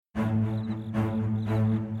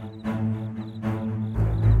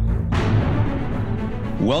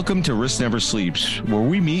Welcome to Risk Never Sleeps, where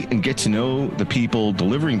we meet and get to know the people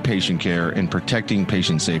delivering patient care and protecting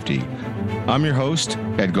patient safety. I'm your host,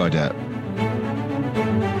 Ed Gaudet.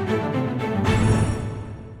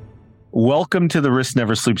 Welcome to the Risk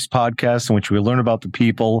Never Sleeps podcast, in which we learn about the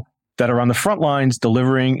people that are on the front lines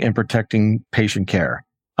delivering and protecting patient care.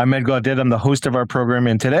 I'm Ed Gaudet. I'm the host of our program,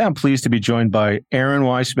 and today I'm pleased to be joined by Aaron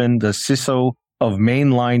Weismann, the CISO of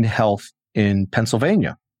Mainline Health in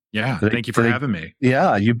Pennsylvania. Yeah, thank you for having me.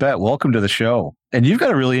 Yeah, you bet. Welcome to the show. And you've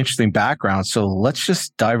got a really interesting background, so let's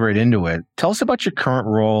just dive right into it. Tell us about your current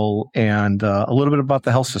role and a little bit about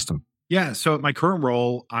the health system. Yeah, so at my current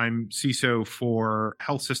role, I'm CISO for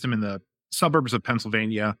health system in the suburbs of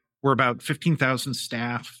Pennsylvania. We're about 15,000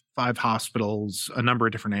 staff, 5 hospitals, a number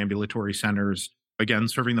of different ambulatory centers, again,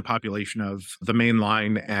 serving the population of the main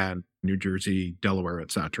line and New Jersey, Delaware,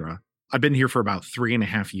 et cetera. I've been here for about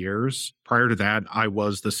 3.5 years. Prior to that, I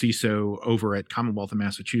was the CISO over at Commonwealth of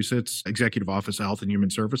Massachusetts, Executive Office of Health and Human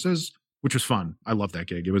Services, which was fun. I loved that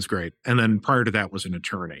gig. It was great. And then prior to that was an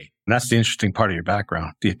attorney. And that's the interesting part of your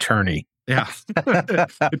background, the attorney. Yeah,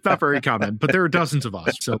 it's not very common, but there are dozens of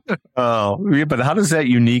us. So, but how does that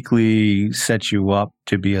uniquely set you up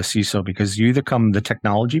to be a CISO? Because you either come the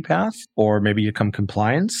technology path or maybe you come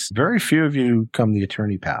compliance. Very few of you come the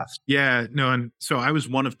attorney path. Yeah, no. And so I was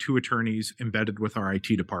one of 2 attorneys embedded with our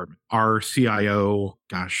IT department. Our CIO,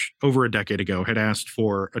 over a decade ago, had asked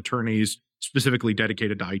for attorneys specifically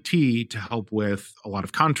dedicated to IT to help with a lot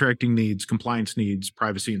of contracting needs, compliance needs,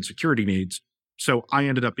 privacy and security needs. So I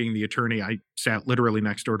ended up being the attorney. I sat literally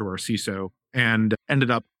next door to our CISO and ended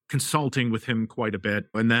up consulting with him quite a bit.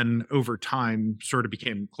 And then over time, sort of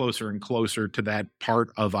became closer and closer to that part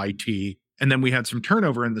of IT. And then we had some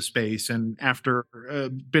turnover in the space. And after a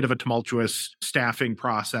bit of a tumultuous staffing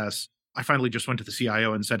process, I finally just went to the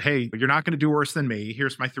CIO and said, hey, you're not going to do worse than me.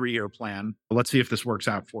 Here's my 3-year plan. Let's see if this works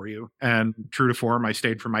out for you. And true to form, I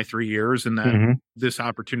stayed for my 3 years. And then this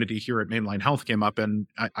opportunity here at Mainline Health came up and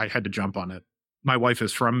I had to jump on it. My wife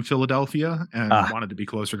is from Philadelphia and wanted to be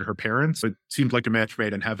closer to her parents. It seemed like a match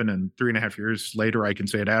made in heaven. And 3.5 years later, I can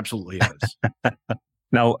say it absolutely is.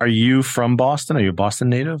 Now, are you from Boston? Are you a Boston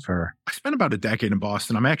native? Or I spent about a decade in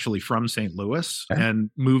Boston. I'm actually from St. Louis and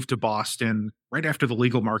moved to Boston right after the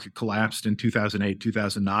legal market collapsed in 2008,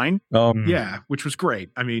 2009. Yeah, which was great.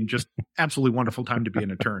 I mean, just absolutely wonderful time to be an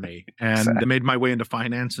attorney. And I made my way into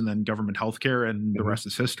finance and then government healthcare, and the rest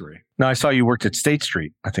is history. Now, I saw you worked at State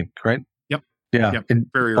Street, I think, right? Yeah. Yep.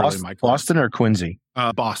 Very early in my career. Boston or Quincy?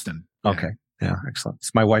 Boston. Okay. Yeah. Excellent.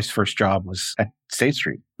 My wife's first job was at State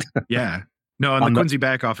Street. Yeah. No, and the Quincy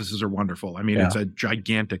back offices are wonderful. I mean, it's a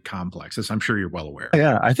gigantic complex, as I'm sure you're well aware.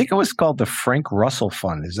 Yeah. I think it was called the Frank Russell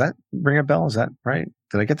Fund. Is that ring a bell? Is that right?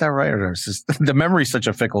 Did I get that right? Or is this, the memory's such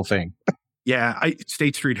a fickle thing? Yeah,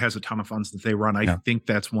 State Street has a ton of funds that they run. I think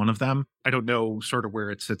that's one of them. I don't know sort of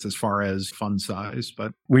where it sits as far as fund size,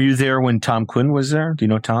 but... Were you there when Tom Quinn was there? Do you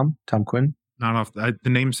know Tom Quinn? Not off the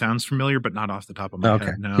name sounds familiar, but not off the top of my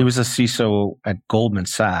head. No. He was a CISO at Goldman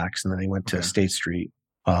Sachs, and then he went to State Street.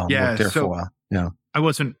 Worked there for a while. Yeah, I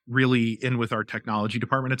wasn't really in with our technology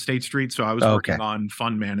department at State Street, so I was working on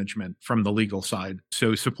fund management from the legal side,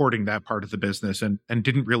 so supporting that part of the business, and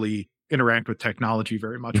didn't really interact with technology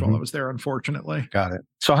very much while I was there, unfortunately. Got it.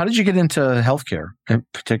 So, how did you get into healthcare in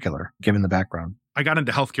particular, given the background? I got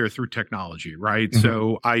into healthcare through technology, right?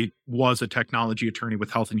 So I was a technology attorney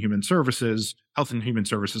with Health and Human Services. Health and Human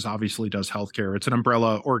Services obviously does healthcare. It's an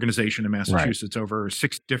umbrella organization in Massachusetts over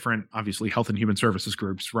 6 different, obviously, health and human services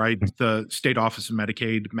groups, right? The State Office of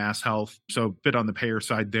Medicaid, Mass Health, so a bit on the payer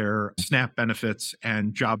side there, SNAP benefits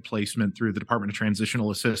and job placement through the Department of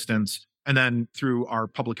Transitional Assistance. And then through our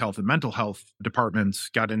public health and mental health departments,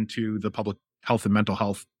 got into the public health and mental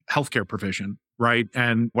health healthcare provision, right?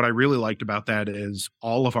 And what I really liked about that is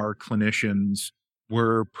all of our clinicians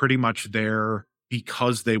were pretty much there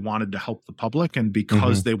because they wanted to help the public and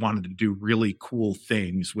because they wanted to do really cool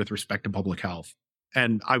things with respect to public health.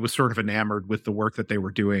 And I was sort of enamored with the work that they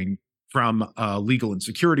were doing from a legal and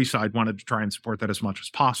security side, wanted to try and support that as much as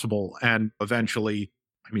possible. And eventually,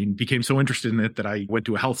 became so interested in it that I went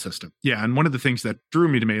to a health system. Yeah. And one of the things that drew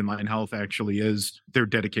me to Mainline Health actually is their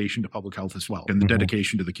dedication to public health as well, and the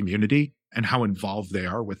dedication to the community and how involved they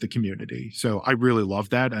are with the community. So I really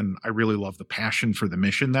love that. And I really love the passion for the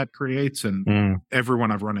mission that creates. And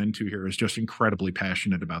everyone I've run into here is just incredibly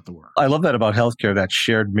passionate about the work. I love that about healthcare, that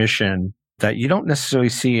shared mission that you don't necessarily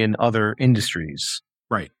see in other industries.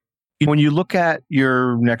 Right. When you look at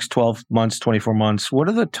your next 12 months, 24 months, what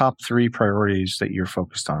are the top 3 priorities that you're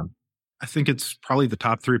focused on? I think it's probably the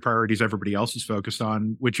top 3 priorities everybody else is focused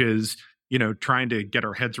on, which is trying to get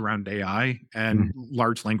our heads around AI and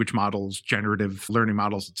large language models, generative learning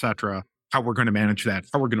models, et cetera, how we're going to manage that,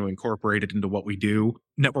 how we're going to incorporate it into what we do.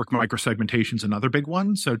 Network microsegmentation is another big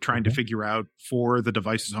one. So trying to figure out for the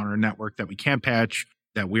devices on our network that we can't patch,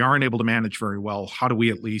 that we aren't able to manage very well, how do we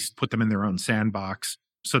at least put them in their own sandbox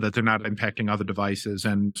so that they're not impacting other devices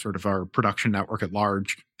and sort of our production network at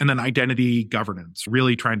large. And then identity governance,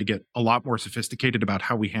 really trying to get a lot more sophisticated about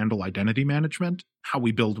how we handle identity management, how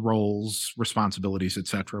we build roles, responsibilities, et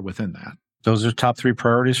cetera, within that. Those are top 3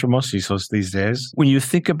 priorities for most CISOs these days. When you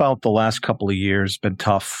think about the last couple of years, been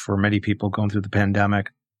tough for many people going through the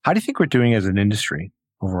pandemic. How do you think we're doing as an industry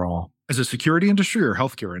overall? As a security industry or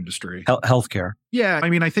healthcare industry? Healthcare. Yeah. I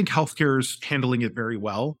mean, I think healthcare's handling it very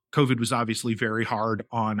well. COVID was obviously very hard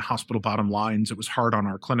on hospital bottom lines. It was hard on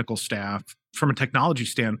our clinical staff. From a technology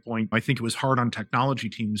standpoint, I think it was hard on technology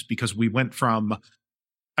teams because we went from,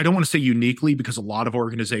 I don't want to say uniquely because a lot of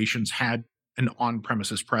organizations had an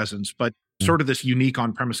on-premises presence, but sort of this unique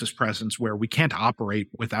on-premises presence where we can't operate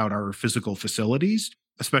without our physical facilities,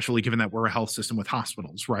 especially given that we're a health system with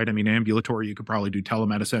hospitals, right? I mean, ambulatory, you could probably do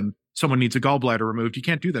telemedicine. Someone needs a gallbladder removed. You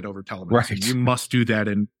can't do that over telemedicine. Right. You must do that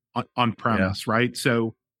on premise, right?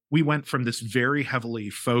 So we went from this very heavily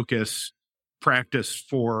focused practice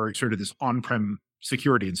for sort of this on-prem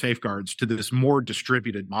security and safeguards to this more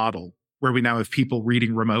distributed model where we now have people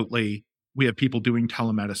reading remotely. We have people doing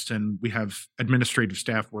telemedicine. We have administrative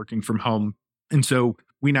staff working from home. And so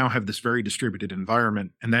we now have this very distributed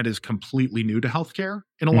environment, and that is completely new to healthcare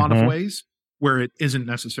in a lot of ways, where it isn't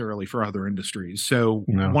necessarily for other industries. So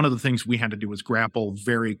one of the things we had to do was grapple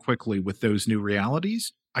very quickly with those new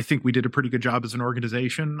realities. I think we did a pretty good job as an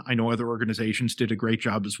organization. I know other organizations did a great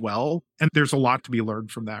job as well. And there's a lot to be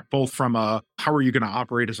learned from that, both from how are you going to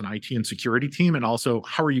operate as an IT and security team, and also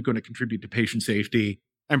how are you going to contribute to patient safety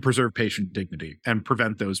and preserve patient dignity and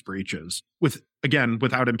prevent those breaches without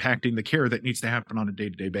impacting the care that needs to happen on a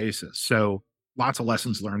day-to-day basis. So lots of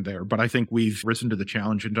lessons learned there, but I think we've risen to the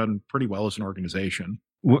challenge and done pretty well as an organization.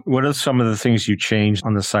 What are some of the things you changed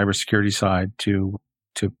on the cybersecurity side to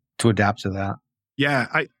adapt to that? Yeah,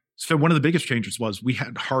 so one of the biggest changes was we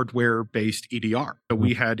had hardware-based EDR. So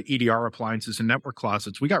we had EDR appliances and network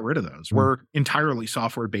closets. We got rid of those. We're entirely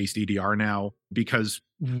software-based EDR now because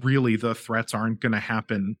really the threats aren't going to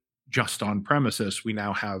happen just on premises. We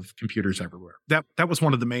now have computers everywhere. That was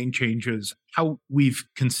one of the main changes. How we've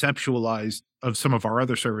conceptualized of some of our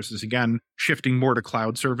other services, again, shifting more to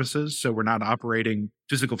cloud services. So we're not operating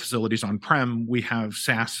physical facilities on-prem. We have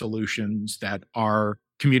SaaS solutions that are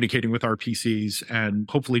communicating with our PCs and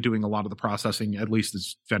hopefully doing a lot of the processing, at least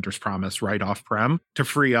as vendors promise, right off-prem, to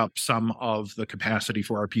free up some of the capacity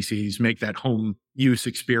for our PCs, make that home use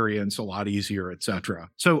experience a lot easier, et cetera.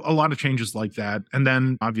 So a lot of changes like that. And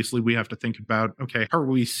then obviously we have to think about, okay, how are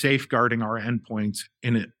we safeguarding our endpoints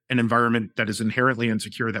in an environment that is inherently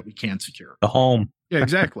insecure that we can't secure? The home. Yeah,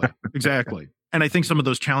 exactly. Exactly. And I think some of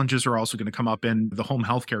those challenges are also going to come up in the home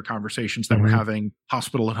healthcare conversations that we're having,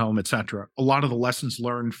 hospital at home, et cetera. A lot of the lessons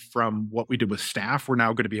learned from what we did with staff, we're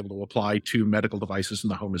now going to be able to apply to medical devices in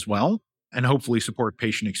the home as well, and hopefully support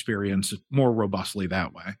patient experience more robustly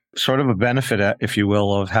that way. Sort of a benefit, if you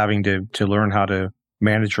will, of having to learn how to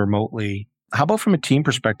manage remotely. How about from a team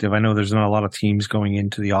perspective? I know there's not a lot of teams going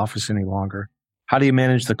into the office any longer. How do you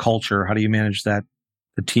manage the culture? How do you manage the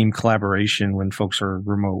team collaboration when folks are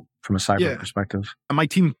remote from a cyber perspective? My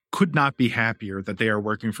team could not be happier that they are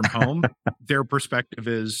working from home. Their perspective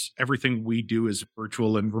is everything we do is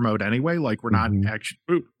virtual and remote anyway. Like we're not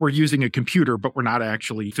actually, we're using a computer, but we're not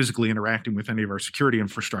actually physically interacting with any of our security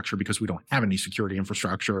infrastructure because we don't have any security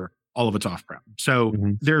infrastructure. All of it's off-prem. So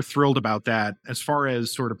they're thrilled about that. As far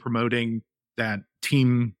as sort of promoting that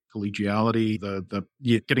team collegiality, the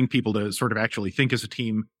getting people to sort of actually think as a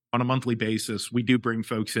team, on a monthly basis, we do bring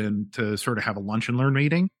folks in to sort of have a lunch and learn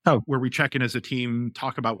meeting where we check in as a team,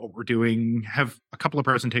 talk about what we're doing, have a couple of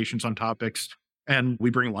presentations on topics, and we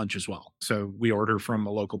bring lunch as well. So we order from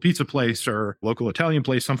a local pizza place or local Italian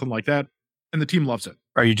place, something like that. And the team loves it.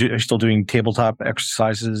 Are you still doing tabletop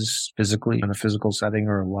exercises physically in a physical setting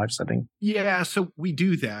or a live setting? Yeah, so we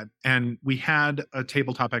do that. And we had a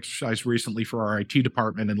tabletop exercise recently for our IT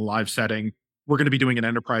department in a live setting. We're going to be doing an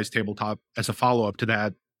enterprise tabletop as a follow-up to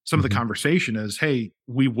that. Some of the conversation is, hey,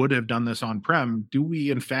 we would have done this on-prem. Do we,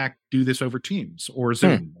 in fact, do this over Teams or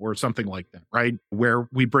Zoom or something like that, right? Where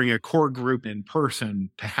we bring a core group in person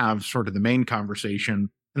to have sort of the main conversation,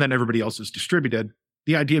 and then everybody else is distributed.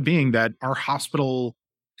 The idea being that our hospital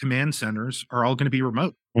command centers are all going to be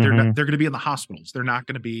remote. They're going to be in the hospitals. They're not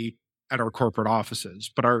going to be at our corporate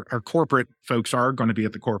offices, but our corporate folks are going to be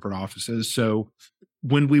at the corporate offices. So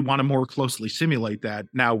when we want to more closely simulate that,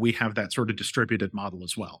 now we have that sort of distributed model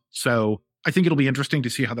as well. So I think it'll be interesting to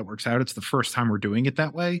see how that works out. It's the first time we're doing it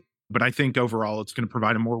that way. But I think overall, it's going to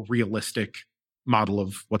provide a more realistic model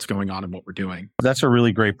of what's going on and what we're doing. That's a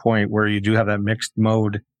really great point where you do have that mixed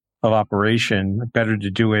mode of operation. Better to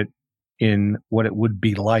do it in what it would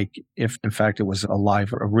be like if, in fact, it was a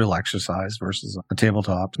real exercise versus a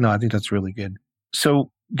tabletop. No, I think that's really good.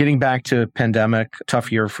 So getting back to pandemic,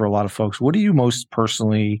 tough year for a lot of folks. What are you most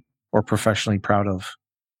personally or professionally proud of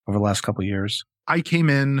over the last couple of years? I came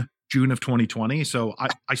in June of 2020. So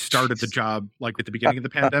I started the job like at the beginning of the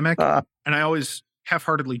pandemic. And I always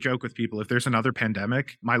half-heartedly joke with people, if there's another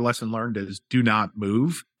pandemic, my lesson learned is do not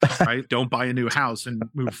move, right? Don't buy a new house and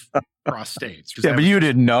move across states. Yeah, but you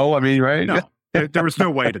didn't know. I mean, right? No, there was no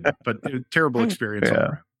way to know, but terrible experience. Yeah.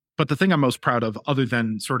 But the thing I'm most proud of, other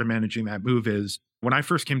than sort of managing that move, is when I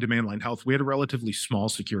first came to Mainline Health, we had a relatively small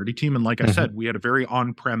security team. And like I said, we had a very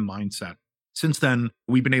on-prem mindset. Since then,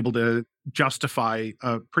 we've been able to justify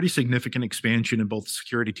a pretty significant expansion in both the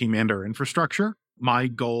security team and our infrastructure. My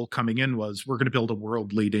goal coming in was we're going to build a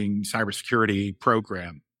world-leading cybersecurity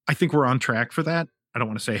program. I think we're on track for that. I don't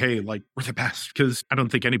want to say, hey, like we're the best, because I don't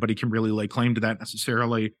think anybody can really lay claim to that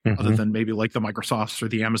necessarily, other than maybe like the Microsofts or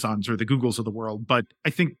the Amazons or the Googles of the world. But I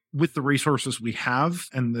think with the resources we have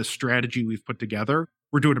and the strategy we've put together,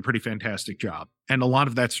 we're doing a pretty fantastic job. And a lot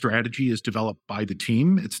of that strategy is developed by the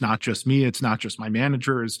team. It's not just me. It's not just my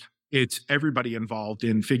managers. It's everybody involved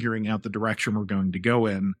in figuring out the direction we're going to go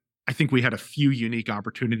in. I think we had a few unique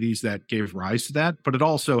opportunities that gave rise to that, but it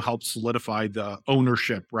also helped solidify the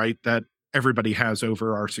ownership, right, that everybody has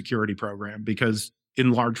over our security program, because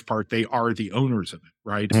in large part, they are the owners of it,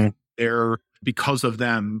 right? Because of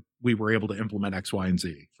them, we were able to implement X, Y, and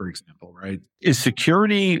Z, for example, right? Is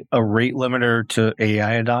security a rate limiter to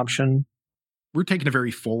AI adoption? We're taking a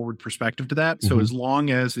very forward perspective to that. So as long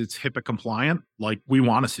as it's HIPAA compliant, like we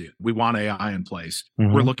want to see it. We want AI in place.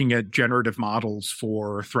 We're looking at generative models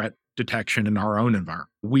for threat detection in our own environment.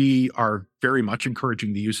 We are very much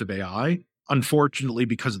encouraging the use of AI. Unfortunately,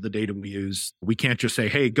 because of the data we use, we can't just say,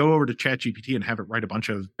 hey, go over to ChatGPT and have it write a bunch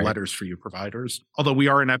of letters for you providers. Although we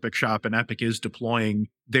are an Epic shop and Epic is deploying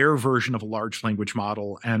their version of a large language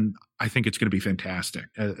model. And I think it's going to be fantastic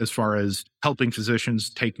as far as helping physicians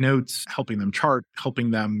take notes, helping them chart,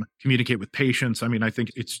 helping them communicate with patients. I mean, I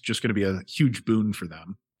think it's just going to be a huge boon for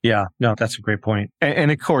them. Yeah, no, that's a great point. And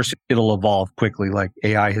of course, it'll evolve quickly, like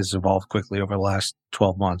AI has evolved quickly over the last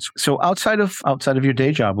 12 months. So outside of your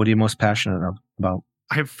day job, what are you most passionate about?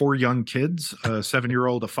 I have 4 young kids, a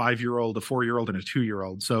 7-year-old, a 5-year-old, a 4-year-old, and a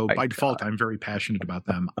 2-year-old. So by default, I'm very passionate about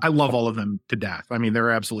them. I love all of them to death. I mean, they're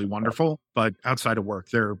absolutely wonderful, but outside of work,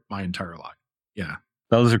 they're my entire life. Yeah.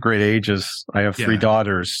 Those are great ages. I have 3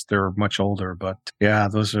 daughters. They're much older, but yeah,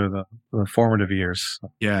 those are the formative years.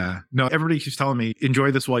 Yeah. No, everybody keeps telling me,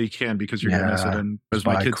 enjoy this while you can because you're going to miss it. And as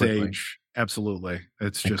my kids age, absolutely.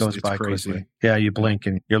 It's crazy. Quickly. Yeah, you blink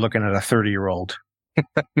and you're looking at a 30-year-old.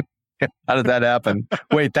 How did that happen?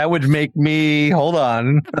 Wait, that would make me, hold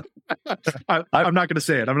on. I'm not going to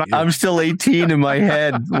say it. I'm still 18 in my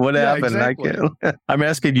head. What happened? Exactly. I'm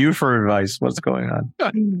asking you for advice. What's going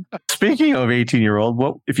on? Speaking of 18-year-old,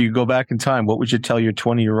 what if you go back in time, what would you tell your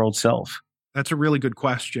 20-year-old self? That's a really good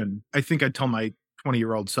question. I think I'd tell my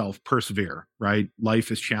 20-year-old self, persevere, right? Life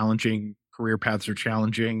is challenging. Career paths are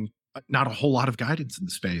challenging. Not a whole lot of guidance in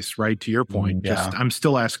the space, right? To your point, I'm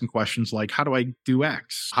still asking questions like, how do I do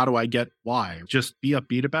X? How do I get Y? Just be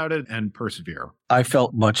upbeat about it and persevere. I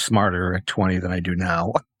felt much smarter at 20 than I do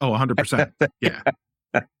now. Oh, 100%. Yeah.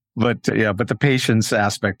 But the patience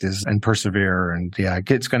aspect and persevere. And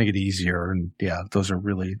it's going to get easier. And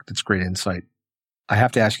that's great insight. I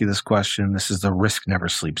have to ask you this question. This is the Risk Never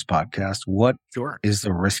Sleeps podcast. What is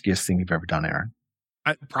the riskiest thing you've ever done, Aaron?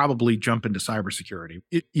 I'd probably jump into cybersecurity.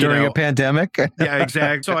 During a pandemic? Yeah,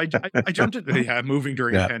 exactly. So I jumped into moving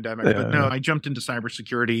during a pandemic. But no, I jumped into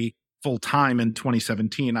cybersecurity full time in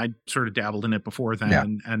 2017. I sort of dabbled in it before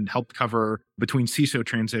then and helped cover between CISO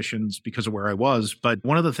transitions because of where I was. But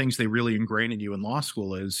one of the things they really ingrain in you in law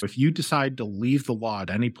school is if you decide to leave the law at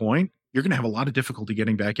any point, you're going to have a lot of difficulty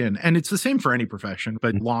getting back in. And it's the same for any profession,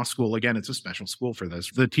 but law school, again, it's a special school for this.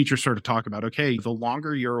 The teachers sort of talk about, okay, the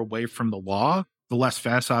longer you're away from the law, the less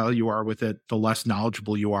facile you are with it, the less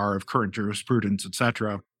knowledgeable you are of current jurisprudence, et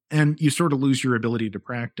cetera. And you sort of lose your ability to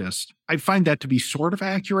practice. I find that to be sort of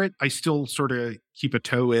accurate. I still sort of keep a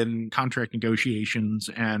toe in contract negotiations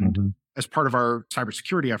and as part of our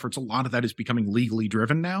cybersecurity efforts, a lot of that is becoming legally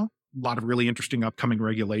driven now. A lot of really interesting upcoming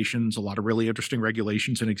regulations, a lot of really interesting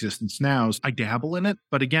regulations in existence now. I dabble in it.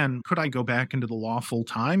 But again, could I go back into the law full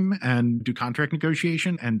time and do contract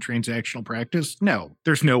negotiation and transactional practice? No,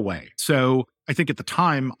 there's no way. So I think at the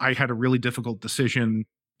time I had a really difficult decision.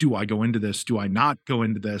 Do I go into this? Do I not go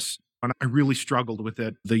into this? And I really struggled with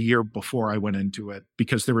it the year before I went into it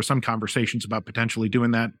because there were some conversations about potentially doing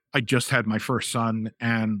that. I just had my first son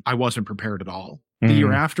and I wasn't prepared at all. The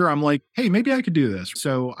year after, I'm like, hey, maybe I could do this.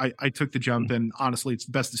 So I took the jump, and honestly, it's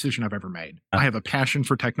the best decision I've ever made. I have a passion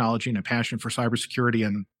for technology and a passion for cybersecurity.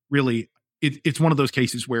 And really, it's one of those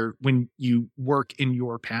cases where when you work in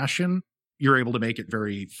your passion, you're able to make it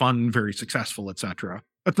very fun, very successful, et cetera.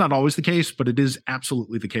 That's not always the case, but it is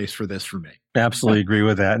absolutely the case for this for me. Absolutely agree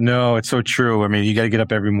with that. No, it's so true. I mean, you got to get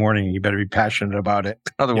up every morning. You better be passionate about it.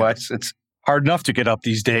 Otherwise, it's hard enough to get up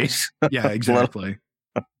these days. Yeah, exactly.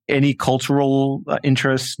 Any cultural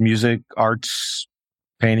interests, music, arts,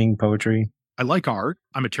 painting, poetry? I like art.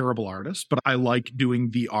 I'm a terrible artist, but I like doing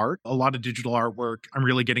the art. A lot of digital artwork. I'm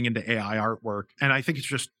really getting into AI artwork. And I think it's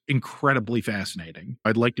just incredibly fascinating.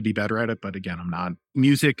 I'd like to be better at it, but again, I'm not.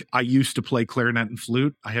 Music, I used to play clarinet and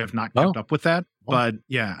flute. I have not kept up with that. But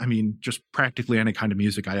yeah, I mean, just practically any kind of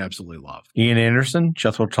music I absolutely love. Ian Anderson,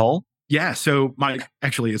 Jethro Tull? Yeah, so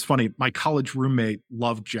actually, it's funny. My college roommate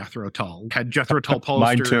loved Jethro Tull. Had Jethro Tull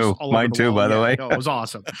posters. Mine too, by the way. No, it was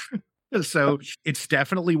awesome. So it's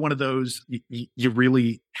definitely one of those you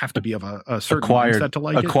really have to be of a certain mindset to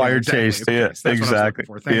like it. Acquired taste. Yeah, exactly.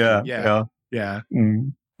 Yeah.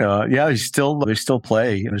 They still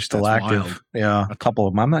play and they're still active. Wild. Yeah, a couple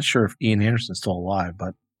of them. I'm not sure if Ian Anderson's still alive,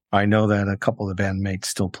 but I know that a couple of the bandmates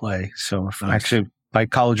still play. So actually, my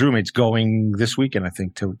college roommate's going this weekend, I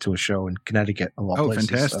think, to a show in Connecticut.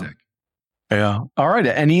 Fantastic. So. Yeah. All right.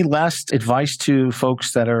 Any last advice to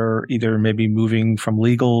folks that are either maybe moving from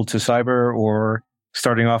legal to cyber or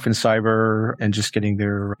starting off in cyber and just getting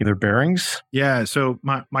their bearings? Yeah. So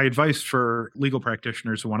my advice for legal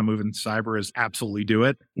practitioners who want to move into cyber is absolutely do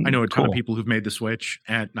it. I know a ton of people who've made the switch,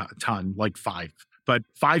 and not a ton, like 5. But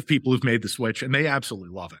 5 people who've made the switch and they absolutely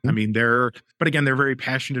love it. I mean, they're very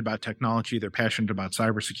passionate about technology. They're passionate about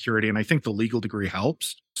cybersecurity. And I think the legal degree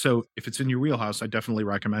helps. So if it's in your wheelhouse, I definitely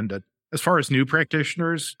recommend it. As far as new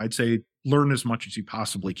practitioners, I'd say learn as much as you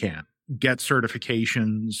possibly can. Get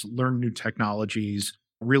certifications, learn new technologies,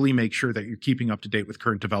 really make sure that you're keeping up to date with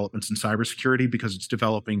current developments in cybersecurity because it's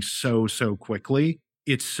developing so quickly.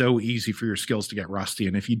 It's so easy for your skills to get rusty.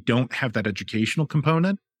 And if you don't have that educational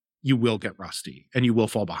component, you will get rusty and you will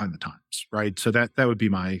fall behind the times, right? So that would be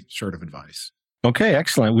my sort of advice. Okay,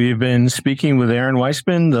 excellent. We've been speaking with Aaron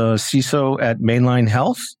Weismann, the CISO at Mainline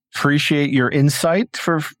Health. Appreciate your insight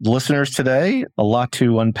for listeners today. A lot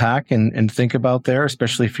to unpack and think about there,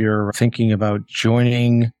 especially if you're thinking about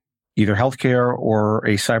joining either healthcare or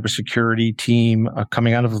a cybersecurity team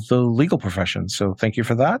coming out of the legal profession. So thank you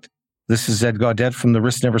for that. This is Ed Gaudet from the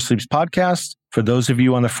Risk Never Sleeps podcast. For those of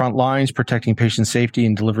you on the front lines protecting patient safety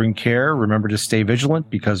and delivering care, remember to stay vigilant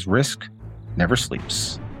because risk never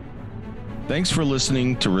sleeps. Thanks for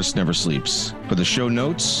listening to Risk Never Sleeps. For the show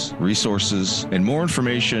notes, resources, and more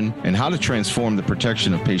information and how to transform the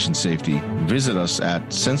protection of patient safety, visit us at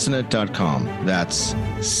Sensinet.com. That's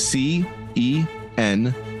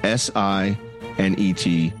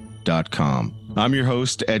CENSINET.com. I'm your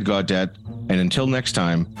host, Ed Gaudet, and until next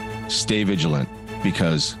time, stay vigilant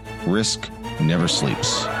because risk never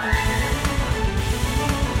sleeps.